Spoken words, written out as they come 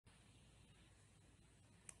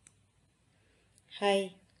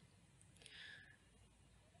Hi,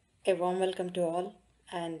 a warm welcome to all,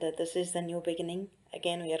 and this is the new beginning.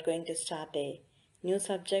 Again, we are going to start a new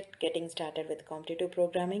subject, getting started with competitive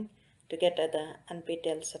programming to get the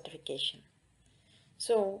NPTEL certification.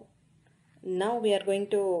 So, now we are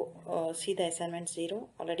going to see the assignment 0.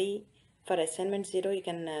 Already for assignment 0, you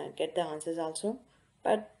can get the answers also,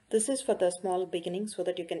 but this is for the small beginning so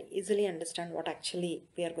that you can easily understand what actually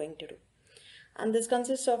we are going to do. And this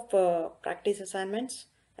consists of practice assignments,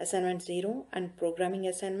 assignment 0 and programming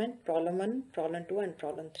assignment, problem 1, problem 2 and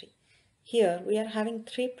problem 3. Here we are having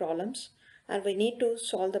 3 problems and we need to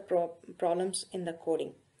solve the problems in the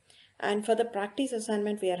coding. And for the practice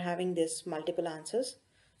assignment we are having this multiple answers.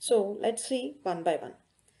 So let's see one by one.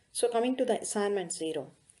 So coming to the assignment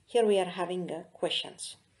 0, here we are having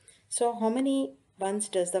questions. So how many ones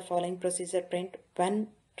does the following procedure print when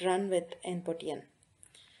run with input n?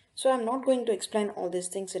 So I'm not going to explain all these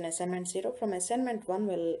things in assignment 0. From assignment 1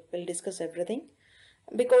 we'll discuss everything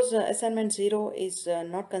because assignment 0 is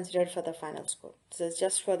not considered for the final score. This is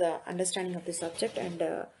just for the understanding of the subject and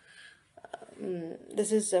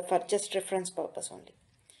this is for just reference purpose only.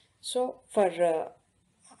 So for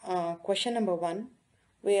question number 1,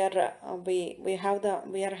 we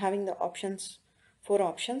are having the options, 4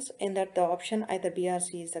 options, in that the option either B or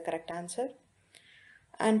C is the correct answer.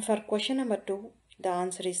 And for question number 2, the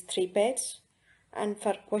answer is 3 pairs. And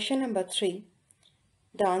for question number 3,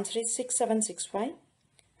 the answer is 6765.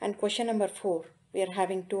 And question number 4, we are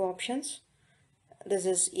having 2 options. This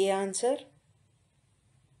is A answer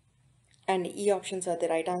and E options are the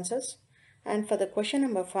right answers. And for the question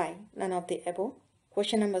number 5, none of the above.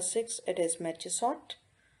 Question number 6, it is merge sort.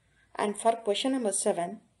 And for question number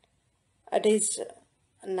 7, it is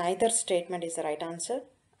neither statement is the right answer.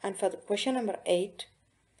 And for the question number 8,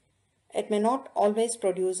 it may not always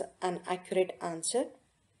produce an accurate answer.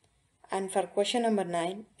 And for question number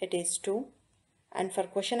 9, it is 2. And for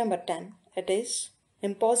question number 10, it is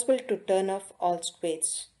impossible to turn off all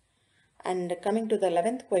squares. And coming to the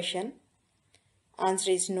 11th question,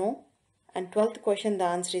 answer is no. And 12th question, the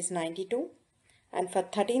answer is 92. And for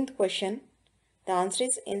 13th question, the answer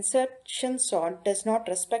is insertion sort does not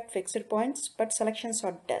respect fixed points, but selection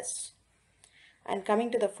sort does. And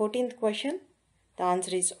coming to the 14th question, the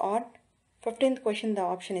answer is odd. 15th question, the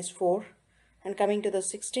option is 4. And coming to the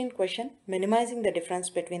 16th question, minimizing the difference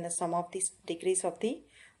between the sum of the degrees of the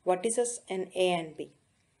vertices in A and B.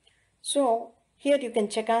 So here you can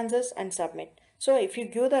check answers and submit. So if you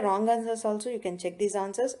give the wrong answers also, you can check these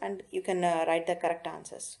answers and you can write the correct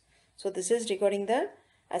answers. So this is regarding the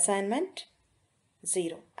assignment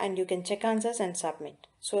 0, and you can check answers and submit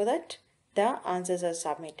so that the answers are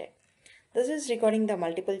submitted. This is regarding the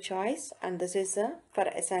multiple choice, and this is for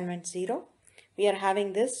assignment 0. We are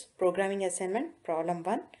having this programming assignment problem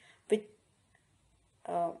 1, which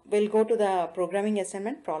will go to the programming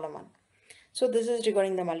assignment problem 1. So this is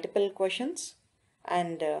regarding the multiple questions,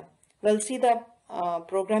 and we'll see the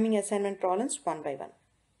programming assignment problems one by one.